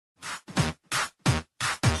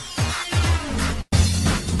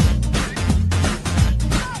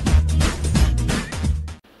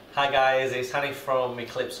guys, it's Hanny from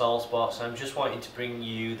Eclipse All Sports. I'm just wanting to bring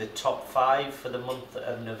you the top 5 for the month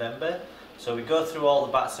of November. So we go through all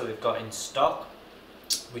the bats that we've got in stock,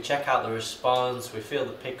 we check out the response, we feel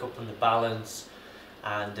the pickup and the balance,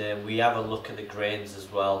 and we have a look at the grains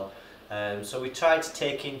as well. So we try to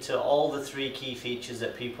take into all the 3 key features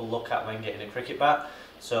that people look at when getting a cricket bat.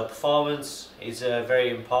 So performance is very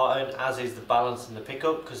important, as is the balance and the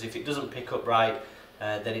pickup, because if it doesn't pick up right,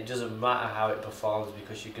 then it doesn't matter how it performs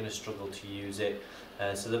because you're going to struggle to use it.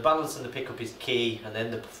 So the balance and the pickup is key, and then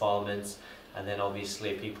the performance, and then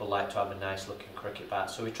obviously people like to have a nice looking cricket bat.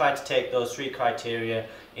 So we try to take those 3 criteria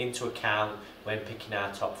into account when picking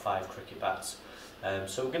our top 5 cricket bats.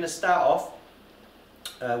 So we're going to start off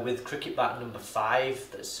with cricket bat number 5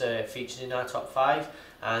 that's featured in our top 5.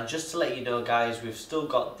 And just to let you know guys, we've still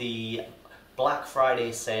got the Black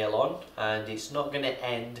Friday sale on, and it's not going to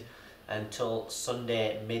end until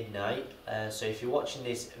Sunday midnight. So if you're watching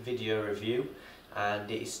this video review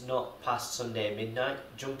and it's not past Sunday midnight,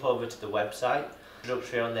 jump over to the website,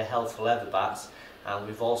 introductory on the Health Leather bats, and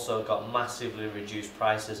we've also got massively reduced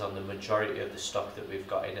prices on the majority of the stock that we've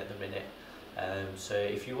got in at the minute. So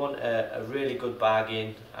if you want a really good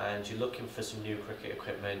bargain and you're looking for some new cricket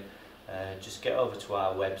equipment, just get over to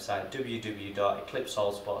our website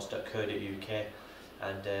www.eclipseallsports.co.uk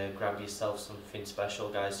and grab yourself something special,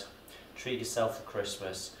 guys. Treat yourself for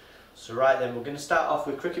Christmas. So right then, we're going to start off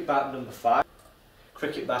with cricket bat number 5.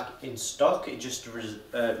 Cricket bat in stock. It just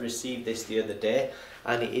received this the other day,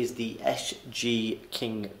 and it is the SG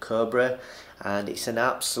King Cobra, and it's an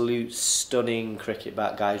absolute stunning cricket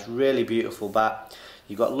bat, guys. Really beautiful bat.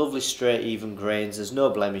 You've got lovely straight even grains, there's no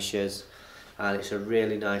blemishes, and it's a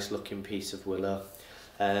really nice looking piece of willow.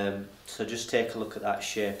 So just take a look at that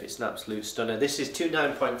shape, it's an absolute stunner. This is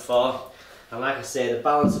 29.4, and like I say, the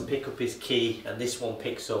balance and pickup is key, and this one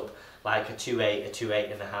picks up like a 2.8, a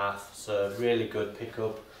 2.8.5, so really good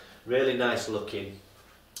pickup, really nice looking,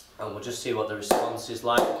 and we'll just see what the response is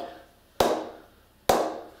like.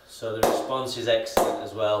 So the response is excellent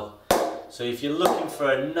as well. So if you're looking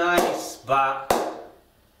for a nice bat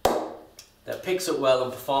that picks up well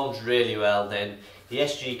and performs really well, then the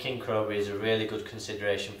SG King Cobra is a really good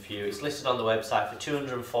consideration for you. It's listed on the website for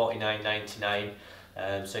 $249.99,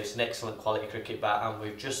 so it's an excellent quality cricket bat, and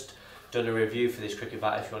we've just done a review for this cricket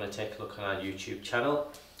bat if you want to take a look on our YouTube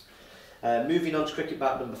channel. Moving on to cricket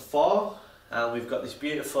bat number 4, and we've got this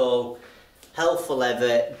beautiful Health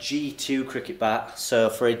Leather G2 cricket bat. So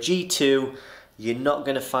for a G2, you're not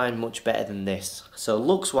going to find much better than this. So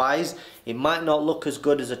looks wise, it might not look as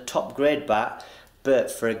good as a top grade bat,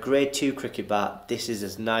 but for a grade 2 cricket bat, this is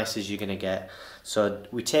as nice as you're going to get. So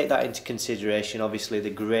we take that into consideration, obviously the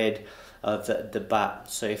grade of the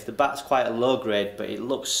bat. So if the bat's quite a low grade but it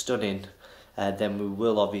looks stunning, then we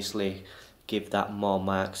will obviously give that more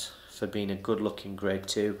marks for being a good looking grade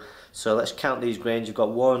 2. So let's count these grains. You've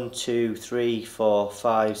got 1, 2, 3, 4,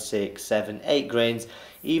 5, 6, 7, 8 grains,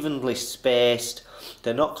 evenly spaced.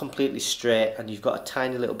 They're not completely straight, and you've got a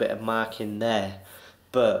tiny little bit of mark in there,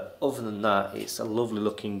 but other than that, it's a lovely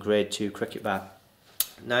looking grade 2 cricket bat.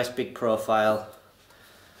 Nice big profile.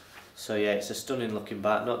 So yeah, it's a stunning looking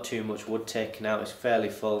bat, not too much wood taken out, it's fairly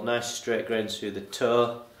full, nice straight grains through the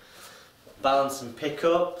toe. Balance and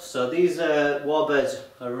pickup. So these warbirds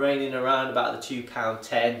are ranging around about the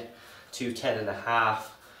 £2.10 to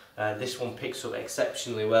 10.5. This one picks up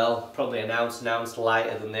exceptionally well, probably an ounce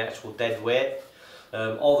lighter than the actual dead weight.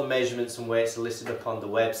 All the measurements and weights are listed up on the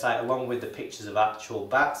website along with the pictures of actual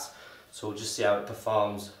bats, so we'll just see how it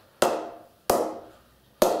performs.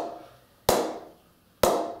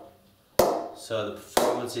 So the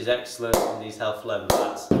performance is excellent on these Health Leather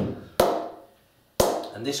bats,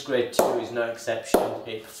 and this grade 2 is no exception.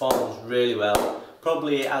 It performs really well,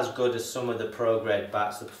 probably as good as some of the pro grade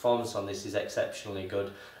bats. The performance on this is exceptionally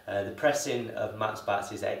good. The pressing of Matt's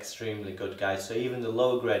bats is extremely good, guys, so even the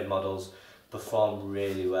low grade models perform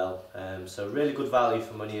really well. So really good value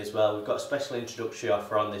for money as well. We've got a special introductory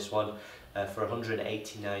offer on this one for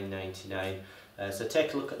 $189.99. So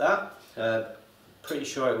take a look at that. Pretty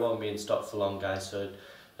sure it won't be in stock for long, guys, so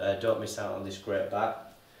don't miss out on this great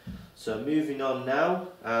bat. So moving on now,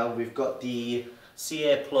 we've got the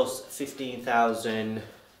CA Plus 15,000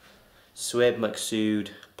 Suede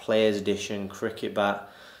Maksud Players Edition cricket bat.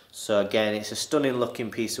 So again, it's a stunning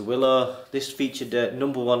looking piece of willow. This featured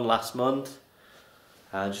 #1 last month.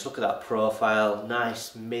 And just look at that profile,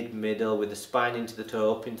 nice middle with the spine into the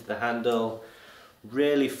toe, up into the handle.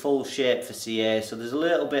 Really full shape for CA, so there's a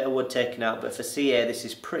little bit of wood taken out, but for CA this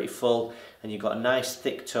is pretty full, and you've got a nice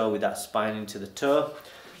thick toe with that spine into the toe.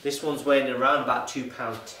 This one's weighing around about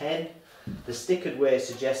 £2.10. The stickered weight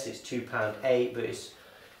suggests it's £2.8, but it's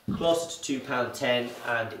closer to £2.10,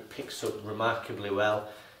 and it picks up remarkably well.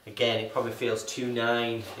 Again, it probably feels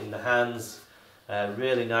 2.9 in the hands.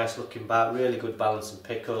 Really nice looking bat, really good balance and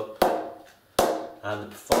pickup, and the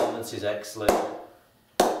performance is excellent.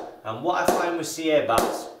 And what I find with CA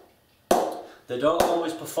bats, they don't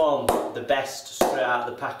always perform the best straight out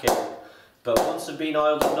of the packet, but once they've been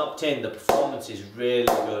oiled and knocked in, the performance is really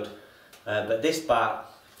good. But this bat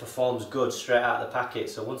performs good straight out of the packet,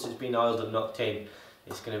 so once it's been oiled and knocked in,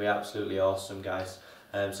 it's going to be absolutely awesome, guys.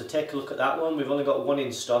 So take a look at that one. We've only got one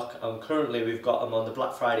in stock, and currently we've got them on the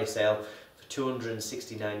Black Friday sale for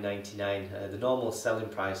 £269.99. The normal selling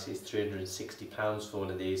price is £360 for one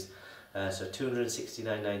of these, so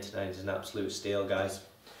 £269.99 is an absolute steal, guys.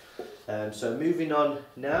 So moving on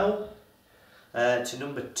now to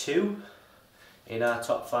number 2 in our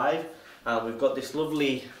top 5, and we've got this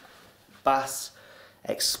lovely Bass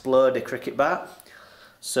Exploder cricket bat.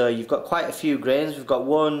 So you've got quite a few grains. We've got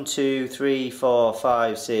 1, 2, 3, 4,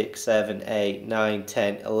 5, 6, 7, 8, 9,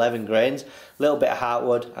 10, 11 grains. A little bit of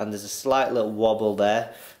heartwood, and there's a slight little wobble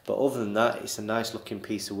there, but other than that, it's a nice looking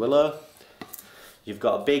piece of willow. You've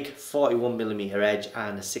got a big 41mm edge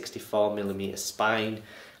and a 64mm spine,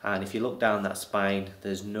 and if you look down that spine,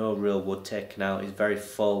 there's no real wood taken out. It's very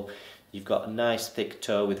full. You've got a nice thick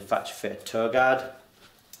toe with a factory fitted toe guard.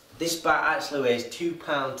 This bat actually weighs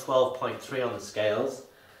 £2.12.3 on the scales,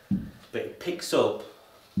 but it picks up,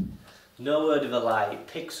 no word of a lie, it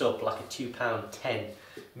picks up like a £2.10,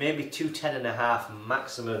 maybe £2.10.5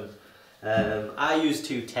 maximum. I use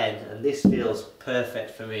 £2.10, and this feels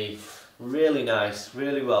perfect for me. Really nice,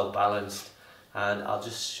 really well balanced, and I'll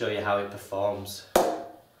just show you how it performs.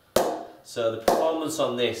 So the performance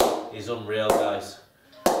on this is unreal, guys.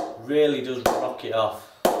 Really does rock it off.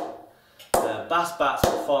 Bass bats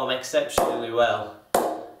perform exceptionally well,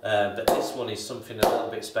 but this one is something a little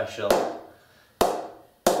bit special.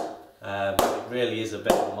 It really is a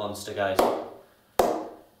bit of a monster, guys.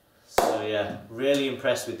 So yeah, really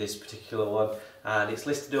impressed with this particular one, and it's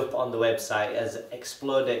listed up on the website as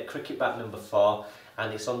Exploder Cricket Bat number 4,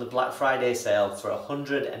 and it's on the Black Friday sale for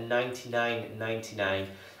 £199.99,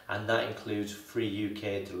 and that includes free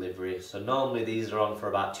UK delivery. So normally these are on for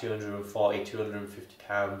about £240,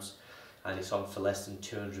 £250, and it's on for less than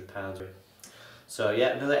 £200. So yeah,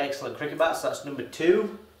 another excellent cricket bat. So that's number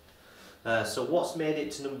 2. So what's made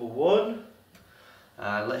it to number 1?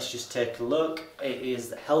 Let's just take a look. It is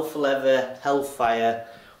the Hellfire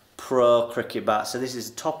Pro cricket bat. So this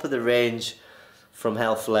is top of the range from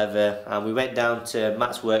Hellfire, and we went down to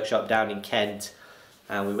Matt's workshop down in Kent,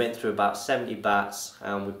 and we went through about 70 bats,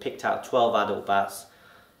 and we picked out 12 adult bats,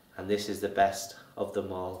 and this is the best of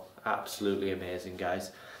them all. Absolutely amazing,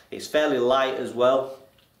 guys. It's fairly light as well.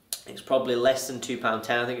 It's probably less than £2.10.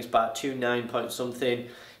 I think it's about 2.9 point something.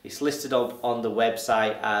 It's listed on the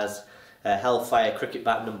website as Hellfire Cricket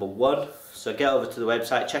Bat number 1. So get over to the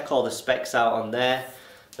website, check all the specs out on there.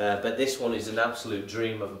 But this one is an absolute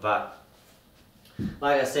dream of a bat.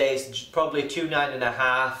 Like I say, it's probably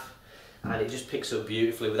 2.9.5, and it just picks up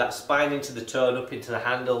beautifully with that spine into the toe and up into the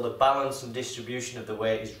handle. The balance and distribution of the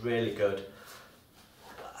weight is really good.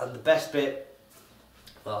 And the best bit,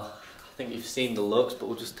 well, I think you've seen the looks, but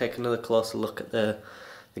we'll just take another closer look at the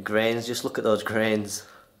grains. Just look at those grains.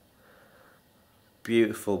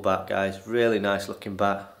 Beautiful bat, guys. Really nice looking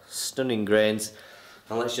bat. Stunning grains.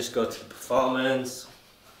 And let's just go to the performance.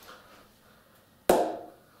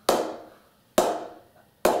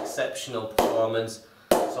 Exceptional performance.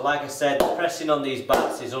 So like I said, the pressing on these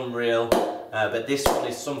bats is unreal, but this one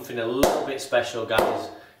is something a little bit special,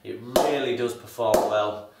 guys. It really does perform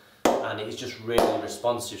well, and it is just really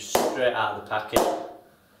responsive straight out of the packet.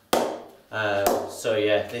 So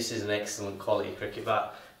yeah, this is an excellent quality cricket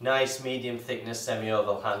bat. Nice medium thickness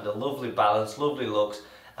semi-oval handle, lovely balance, lovely looks,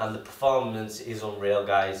 and the performance is unreal,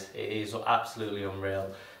 guys. It is absolutely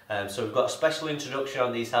unreal. So we've got a special introduction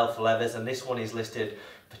on these Hellfires, and this one is listed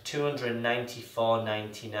for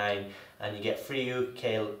 £294.99, and you get free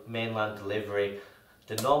UK mainland delivery.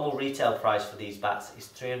 The normal retail price for these bats is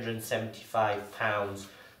 £375,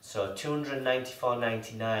 so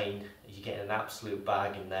 £294.99, you get an absolute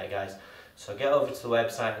bargain there, guys. So get over to the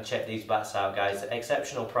website and check these bats out, guys.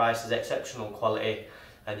 Exceptional prices, exceptional quality,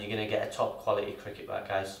 and you're going to get a top quality cricket bat,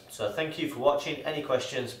 guys. So thank you for watching. Any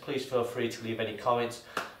questions, please feel free to leave any comments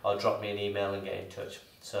or drop me an email and get in touch.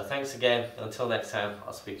 So thanks again. Until next time,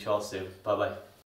 I'll speak to you all soon. Bye bye.